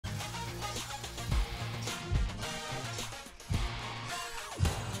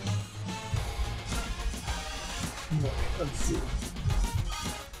Let's see. I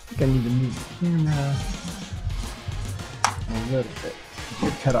think I need to move the camera a little bit.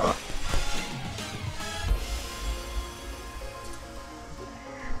 Get cut off.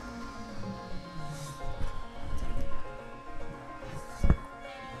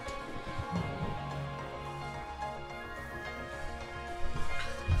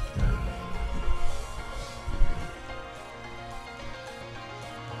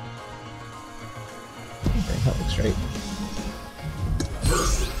 Okay, that looks right.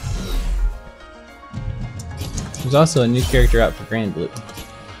 There's also a new character out for Grand Blue.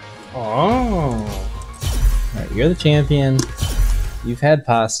 Oh. Alright, you're the champion. You've had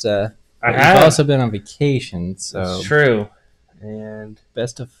pasta. I You've have. also been on vacation, so That's true. And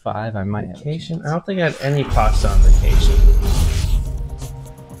best of 5, I might vacation? have. I don't think I had any pasta on vacation.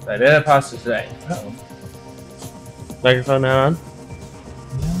 But I did have pasta today. Uh-oh. Microphone not on?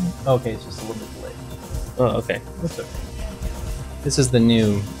 Okay, it's just a little bit delayed. Oh, okay. That's okay. This is the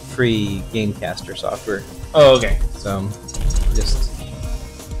new free Gamecaster software, Oh, okay. so just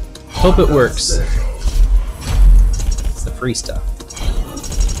hope it works. It's the free stuff.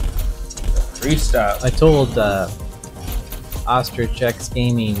 Free stuff. I told Ostrich X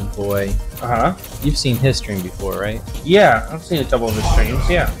Gaming Boy, Uh-huh. you've seen his stream before, right? Yeah, I've seen a couple of his streams,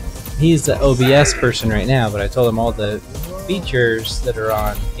 yeah. He's the OBS person right now, but I told him all the features that are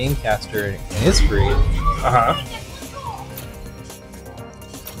on Gamecaster and it's free, Uh-huh.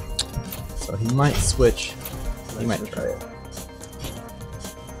 so he might switch. He might try it.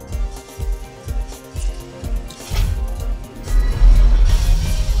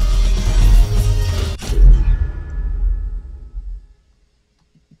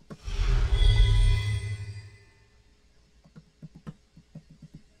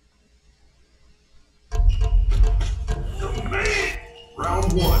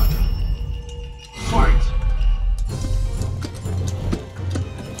 Round 1. Fight.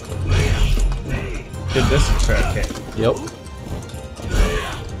 Good distance track hit. Yep.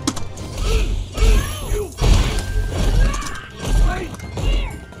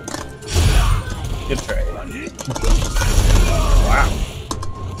 Good trade. Wow.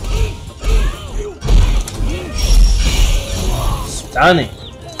 Stunning.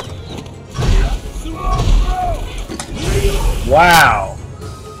 Wow.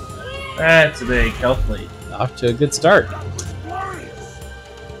 That's a big health lead. Off to a good start. Round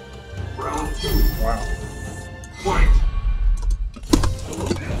 2. Wow. Fight.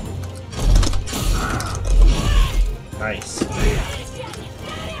 Nice.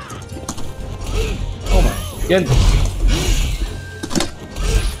 Oh my goodness.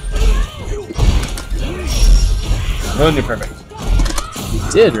 Ruined your perfect.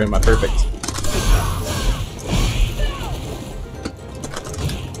 You did ruin my perfect.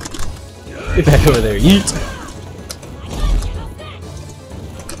 Get back over there, yeet!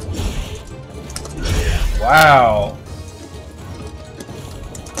 Wow.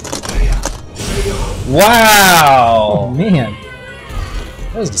 Wow. Oh man,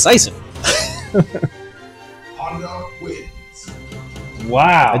 that was decisive. Honda wins.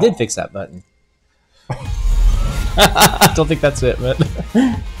 Wow. I did fix that button. I don't think that's it, but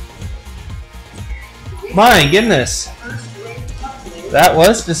My goodness. That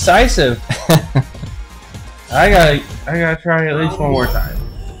was decisive. I gotta try at least one more time.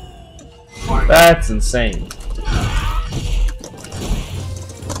 That's insane.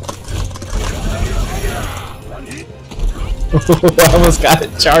 I almost got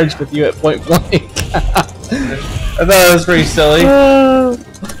it charged with you at point blank. I thought it was pretty silly.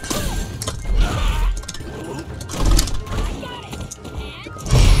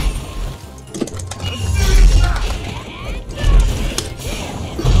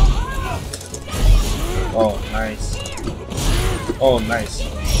 Oh, nice. Oh, nice.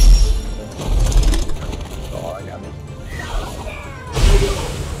 Oh, I got me.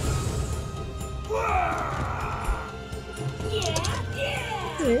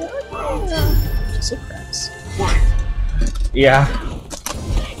 Just a craps. Yeah.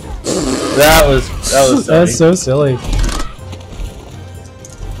 That was silly. That's so silly.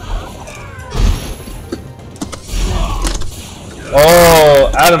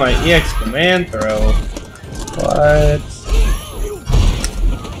 Oh, out of my EX command throw. What?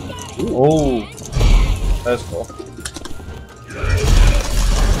 Oh, that's cool.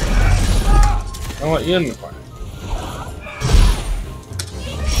 I want you in the corner.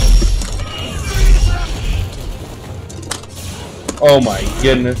 Oh my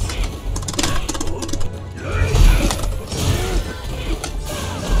goodness.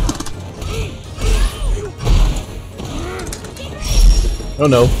 Oh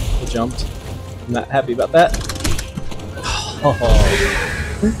no, I jumped. I'm not happy about that.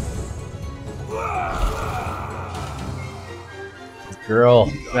 Girl.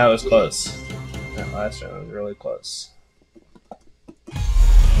 That was close. That last round was really close.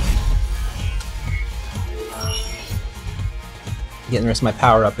 Getting the rest of my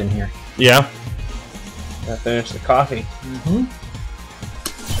power up in here. Yeah. I finished the coffee. Mm-hmm.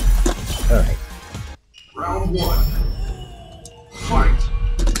 Alright. Round 1. Fight.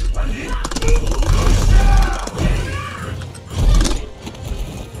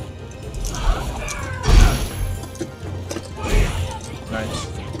 Nice.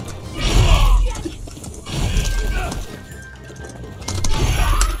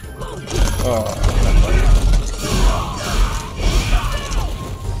 Oh.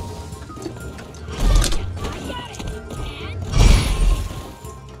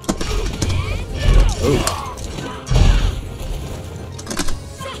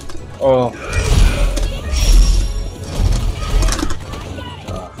 Oh.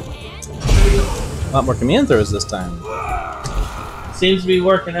 A lot more command throws this time. Seems to be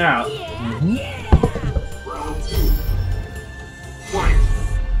working out. Mm-hmm. Round 2. Fight.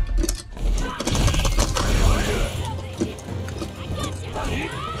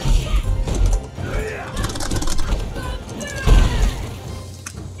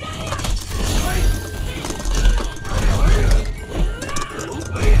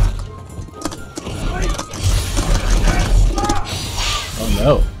 Oh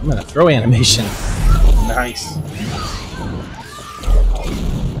no, I'm in a throw animation. Nice.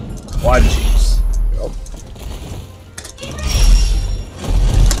 Quad cheese.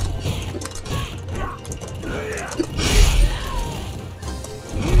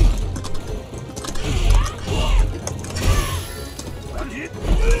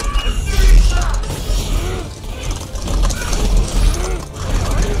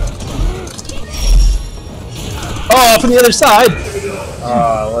 Oh, from the other side!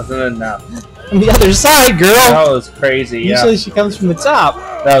 Oh, it wasn't enough. From the other side, girl! That was crazy, yeah. Usually she comes from the top.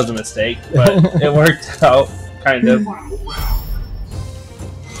 That was a mistake, but it worked out, kind of. Final round.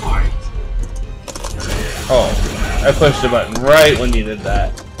 Fight. Oh, I pushed the button right when you did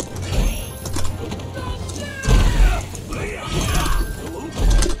that.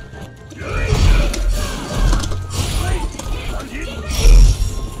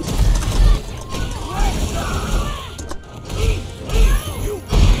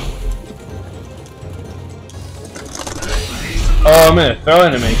 Oh, I'm in a throw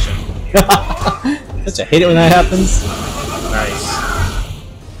animation. Don't you hate it when that happens? Nice.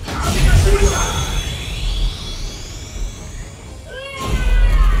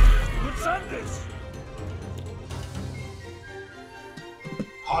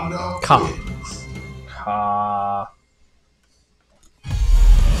 Honda Come. wins.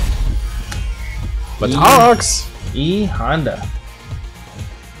 Buttocks! E Honda.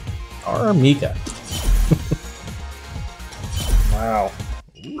 Or Mika. Wow.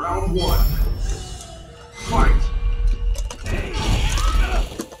 Round 1. Fight.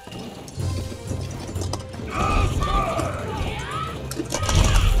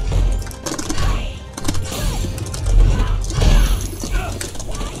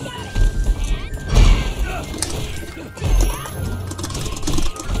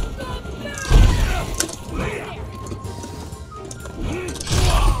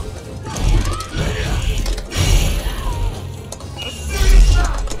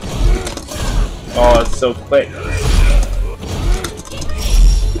 Oh, it's so quick.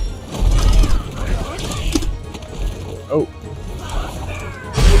 Oh.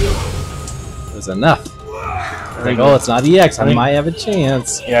 It was enough. I think, Oh, it's not EX. I I think- might have a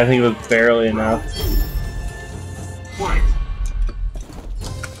chance. yeah, I think it was barely enough. Fight.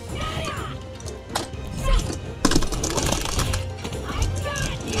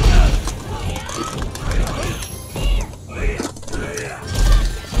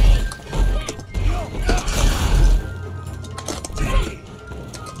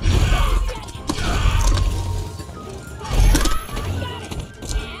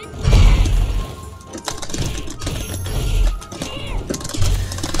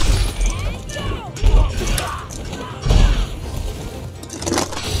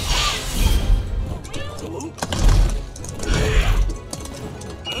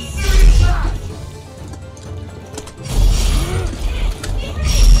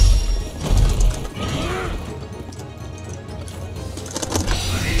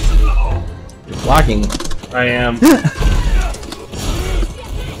 Blocking. I am.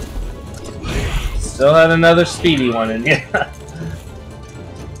 Still had another speedy one in you.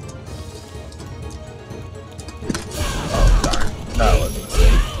 Oh, darn. That wasn't a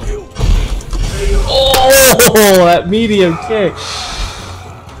mistake. Oh, that medium kick.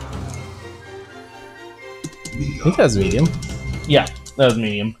 I think that was medium. Yeah, that was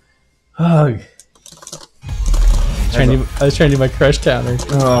medium. Ugh. I was trying to do my crush counter.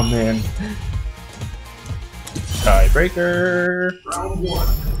 Oh man. Tiebreaker. Round 1.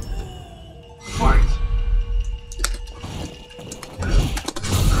 Fight.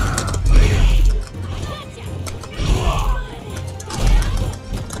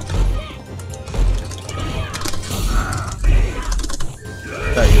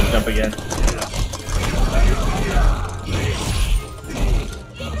 Thought you would jump again.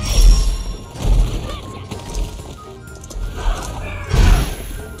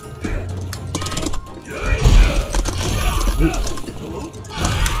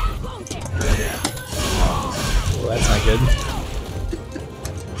 Oh, that's not good.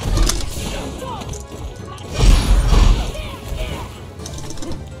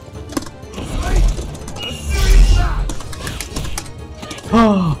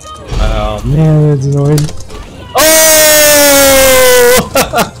 Oh man, that's annoying. Oh!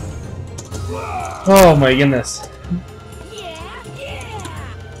 Oh my goodness.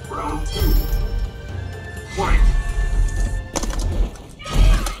 Round 2. Fight.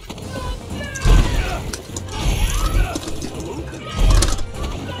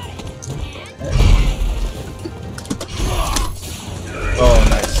 Oh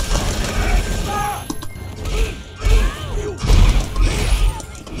nice.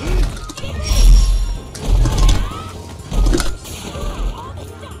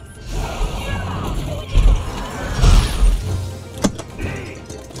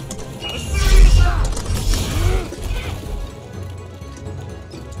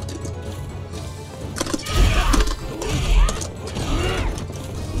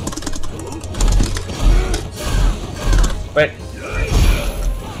 Wait.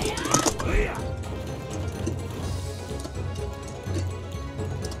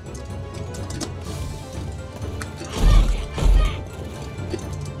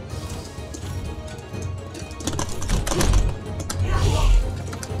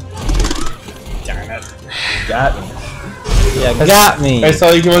 Darn it. Got me. Yeah, got me. I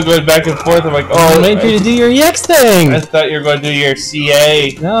saw you going back and forth. I'm like, I was oh, waiting for you to do your EX thing. I thought you were going to do your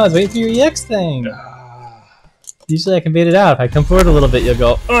CA. No, I was waiting for your EX thing. Usually I can bait it out. If I come forward a little bit, you'll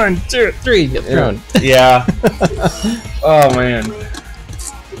go 1, 2, 3. Get thrown. Yeah. Oh man.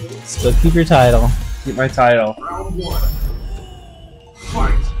 Still keep your title. Keep my title. Round 1.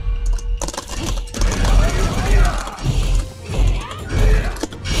 Fight.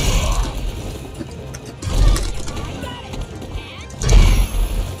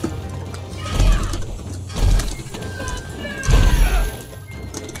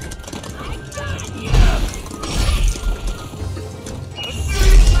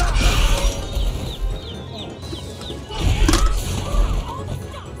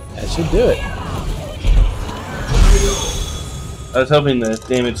 That should do it. I was hoping the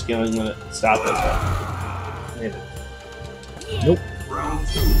damage scaling would stop it, but maybe. Nope. Round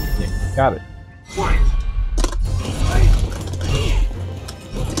 2. Yeah, got it. Fight.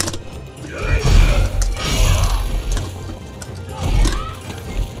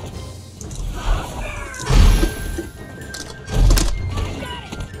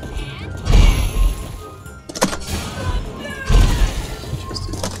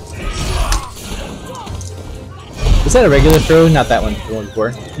 Is that a regular throw? Not that one. The one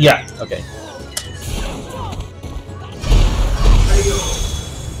before? Yeah. Okay.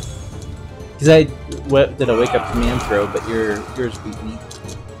 Because did a wake up command throw, but yours beat me.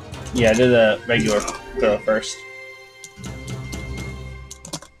 Yeah, I did a regular throw first.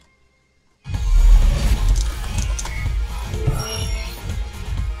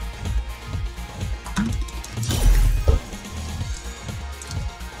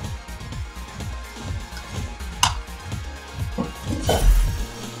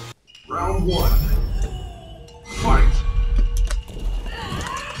 Round 1. Fight.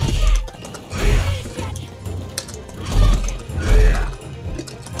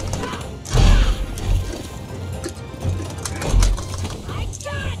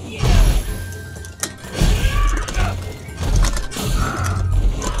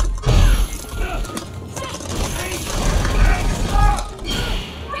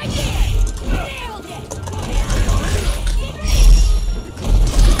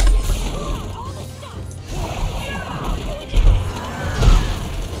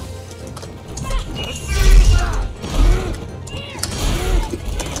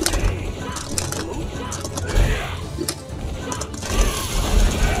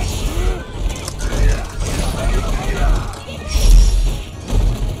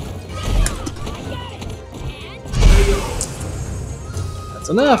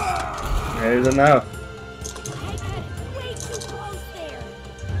 enough. There's enough. Way too close there.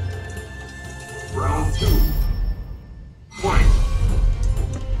 Round 2. Fight.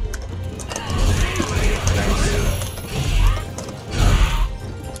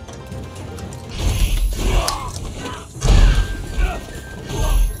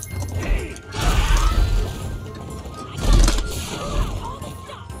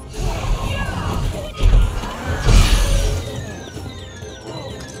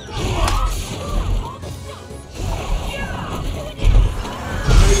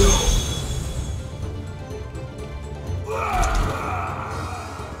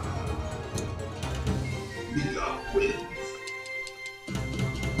 Mika wins.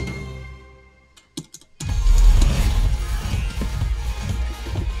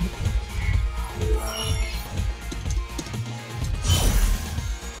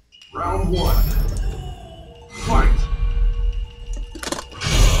 Round 1. Fight.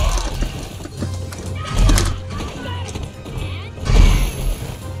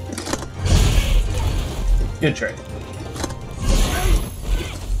 Good trade.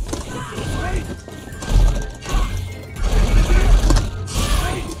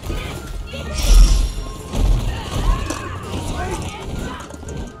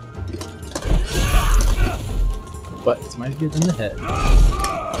 But it's mightier than the head.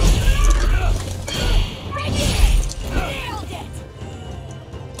 Nailed it.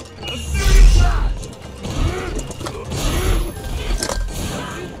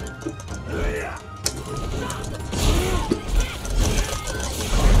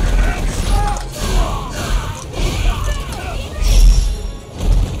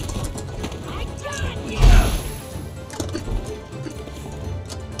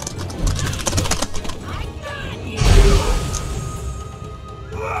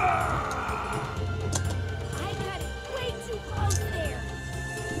 I got it way too close there.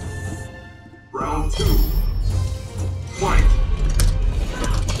 Round 2. Fight.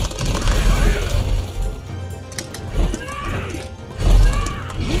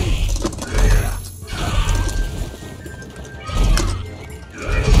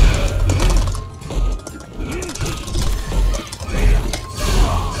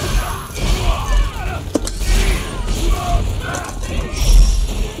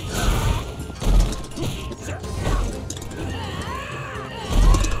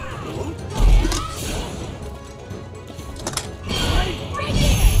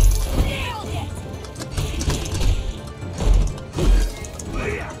 Nailed it.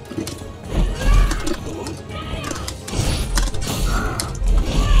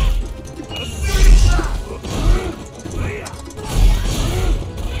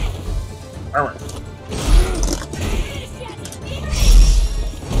 Armor.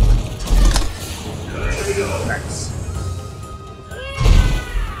 Nice.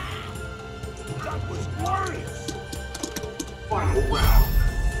 Final round.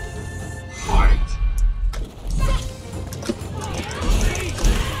 Fight.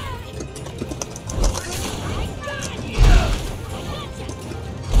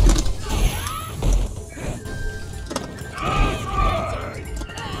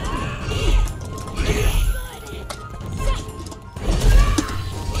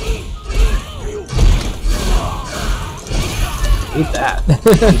 Eat that.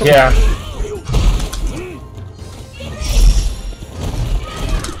 Yeah.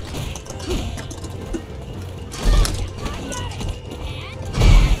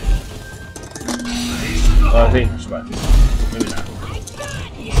 Well, I think, but maybe not.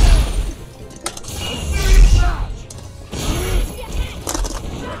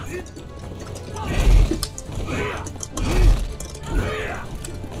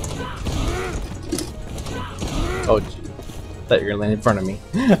 Oh, gee. Thought you were gonna land in front of me.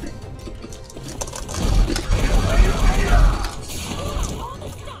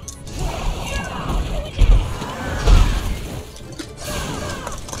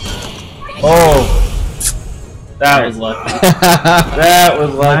 Oh! That was lucky. That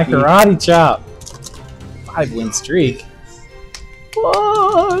was My lucky. karate chop. 5-win streak.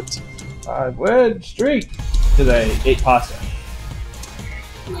 What? 5-win streak today. 8 pasta.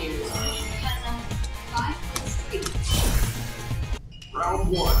 Round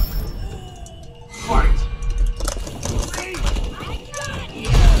 1. Fight.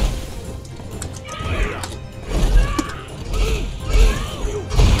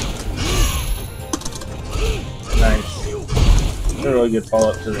 Nice. A really good follow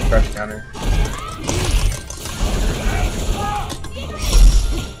up to the crush counter.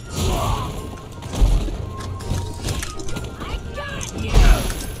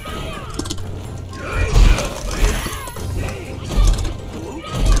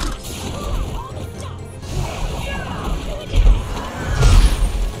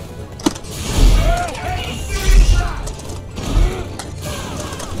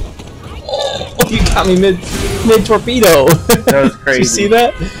 got me mid torpedo. That was crazy. Did you see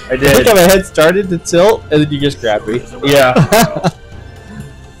that? I did. Look how my head started to tilt, and then you just grabbed me. Yeah.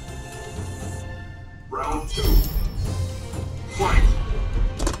 Round 2. Fight.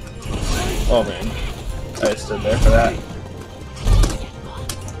 Oh man, I stood there for that.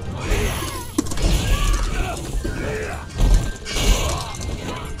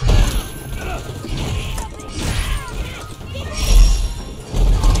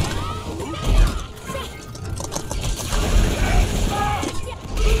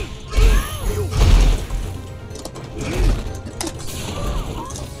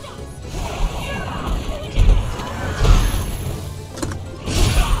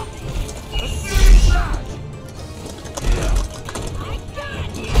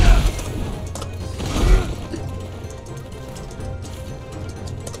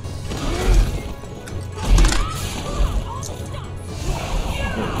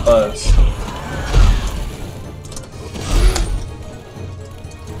 Buzz.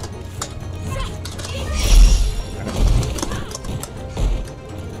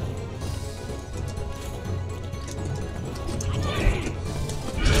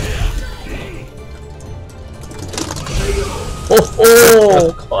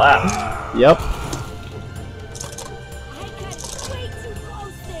 Oh, Clap. yep. I got way too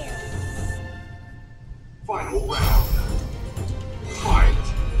close there. Final round. Fight.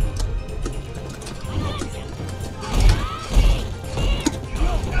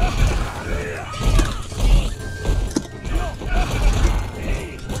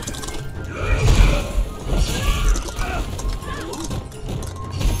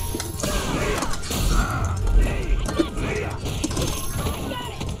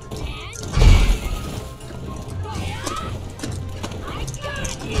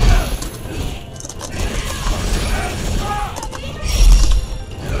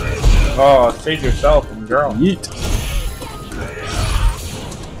 Oh, save yourself and girl. Yeet.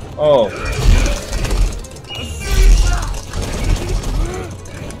 Oh.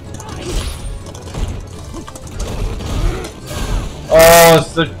 Oh,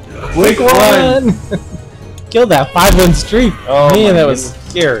 it's the quick one. Kill that 5-win streak. Oh, Man, my that was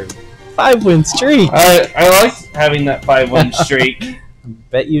scary. 5-win streak. I liked having that 5-1 streak.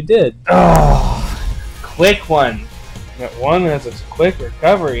 Bet you did. Oh, quick one. That one has a quick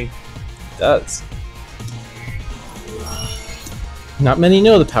recovery. It does. Not many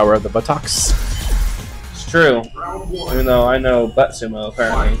know the power of the buttocks. It's true. Round 1. Even though I know butt sumo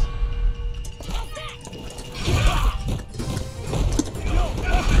apparently.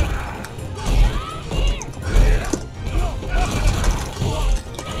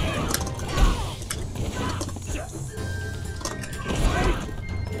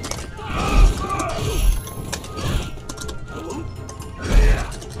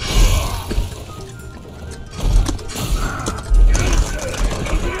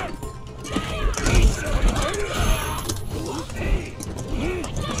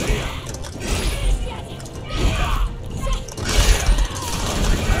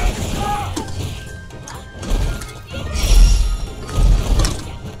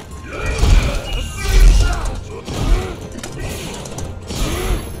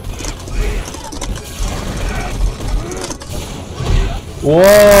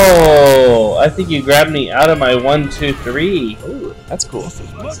 Whoa! I think you grabbed me out of my 1, 2, 3. Ooh, that's cool.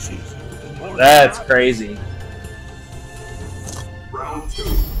 That's crazy. Round 2.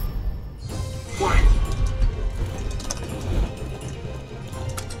 Fight.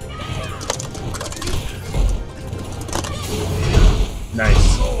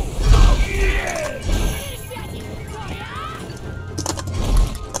 Nice.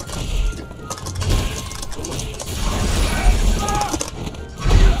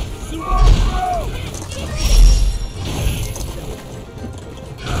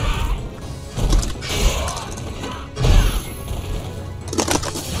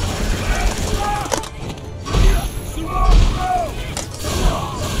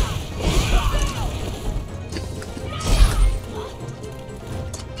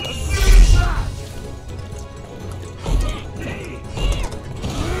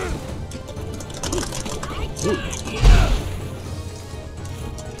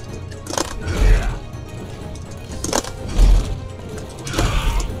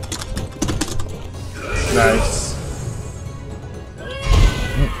 Nice.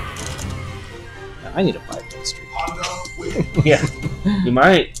 I need a 5-win streak. Honda win. Yeah, you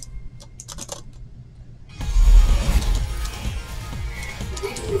might.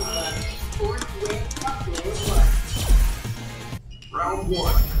 Round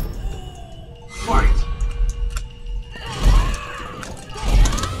 1. Fight.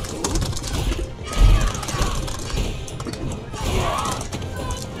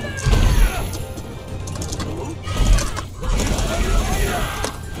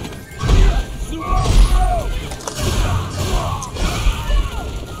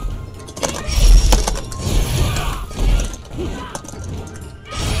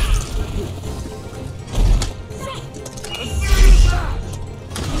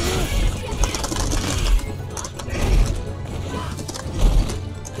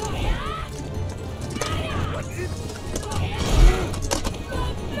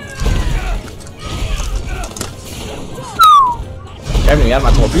 me out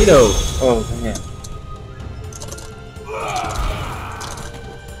of my torpedo. Oh, man.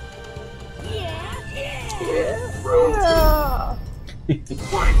 Round two.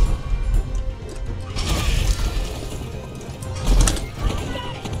 Fight.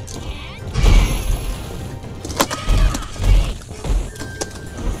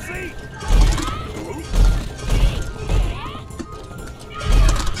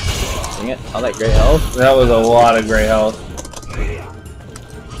 Dang it, all that great health. That was a lot of great health.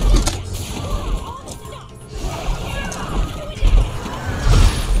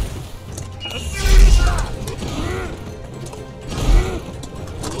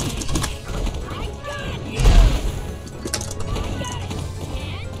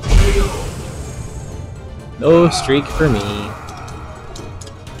 No streak for me.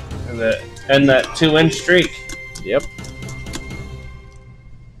 And that 2-win streak. Yep.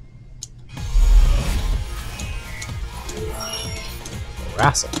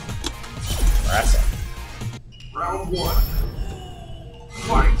 Wrestle. Round one.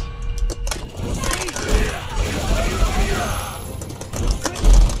 Fight.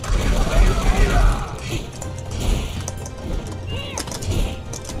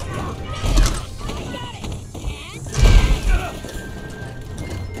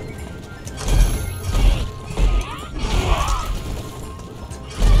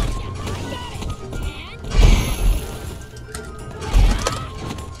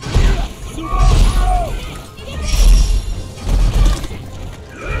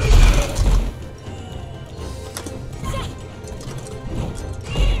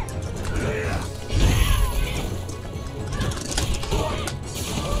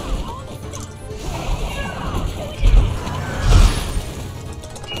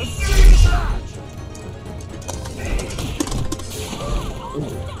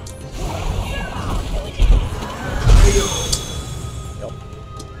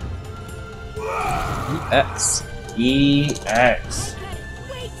 X. EX.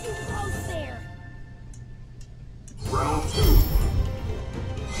 Way too close there. Round two.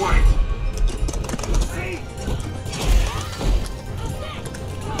 Fight.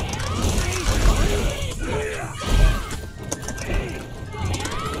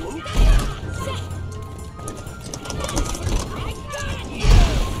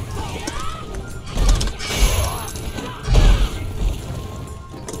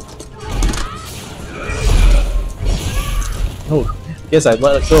 Oh, guess I'd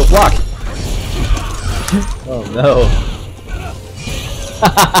let it go block. Oh no.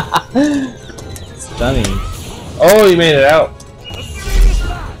 Stunning. Oh, you made it out.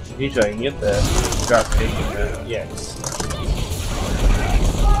 Usually I can get the drop kick in the EX.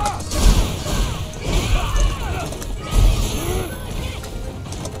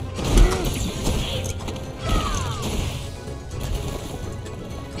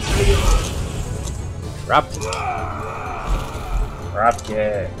 Drop. Drop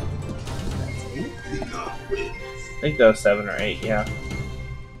kick. I think that was 7 or 8, yeah.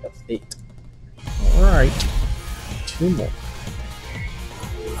 That's 8. Alright. 2 more.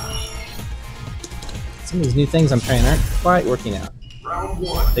 Some of these new things I'm trying aren't quite working out. Round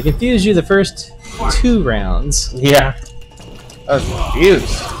one. They confused you the first 2 rounds. Yeah. I was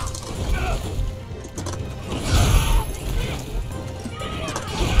confused.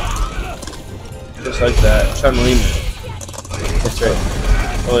 Just like that Chun-Li move. That's right.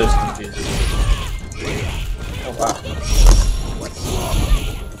 Always confusing. Oh wow.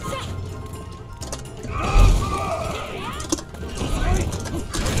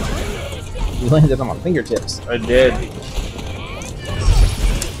 You landed on my fingertips. I did.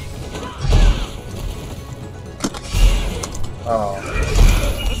 Oh.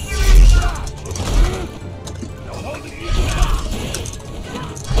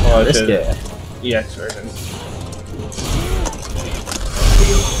 Oh, I This should've- guy. EX version.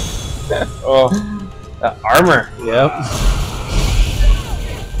 Oh, that armor. Yep. I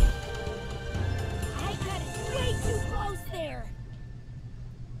got it way too close there.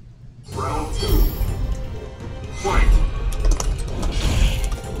 Round two. Fight.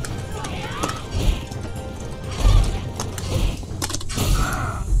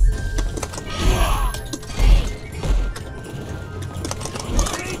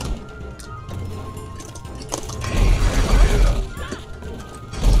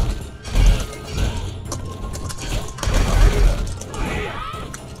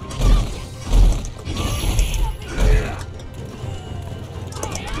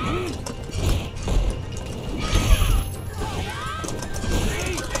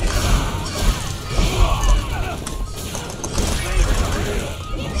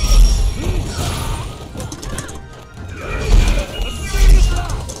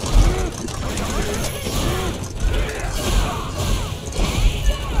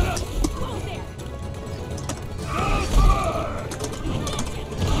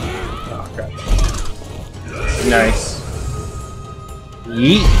 Nice.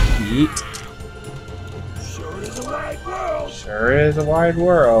 Yeet. Yeet. Sure is a wide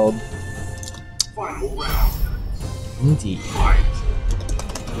world. Final round. Indeed. Fight.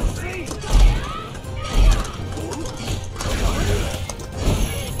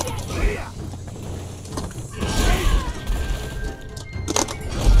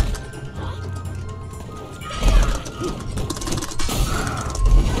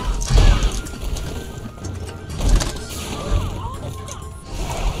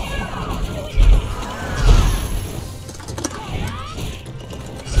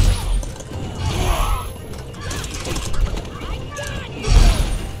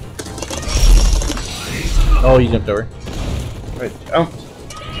 Oh, you jumped over. Right, jumped.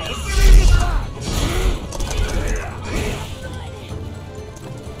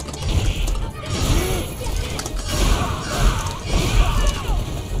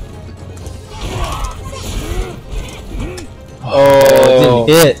 Oh,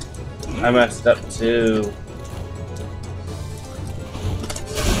 didn't hit. I messed up too.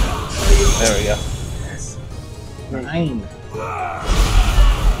 There we go. 9.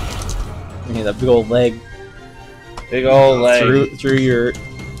 Yeah, that big old leg Big old leg. through your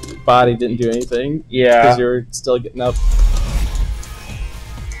body didn't do anything Yeah. because you were still getting up.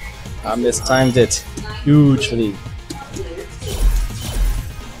 I mistimed it hugely.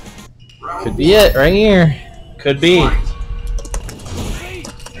 Could be it right here. Could be. What?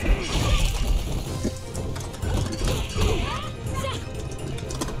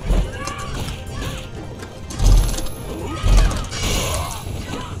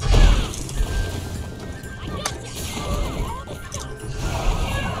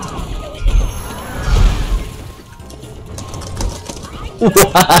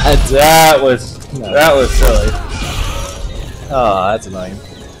 That was silly. Oh, that's annoying.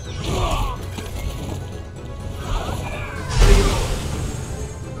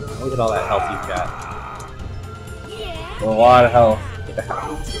 Look at all that health you've got. A lot of health.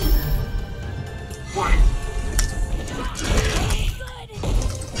 Round 2. Fight.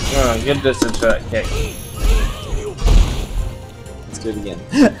 Oh, good distance for that kick. Let's do it again.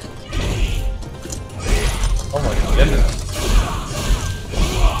 Oh my goodness.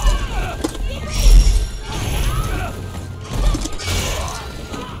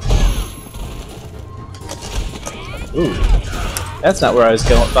 Ooh, that's not where I was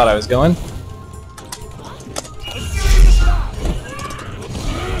going. Thought I was going.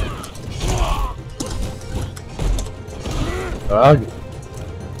 Oh,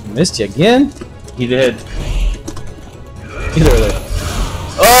 missed you again. He did. Get over there.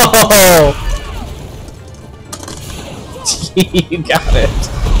 Oh! You got it.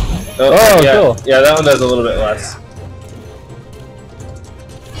 Oh, yeah, cool. Yeah, that one does a little bit less.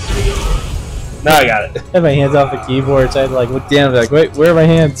 Now I got it. I had my hands off the keyboard, so I had to like look down and be like, wait, where are my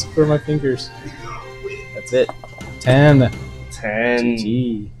hands? Where are my fingers? That's it. 10. 10.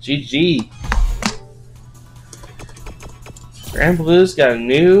 G. GG. Grand Blue's got a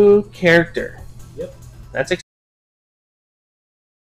new character. Yep. That's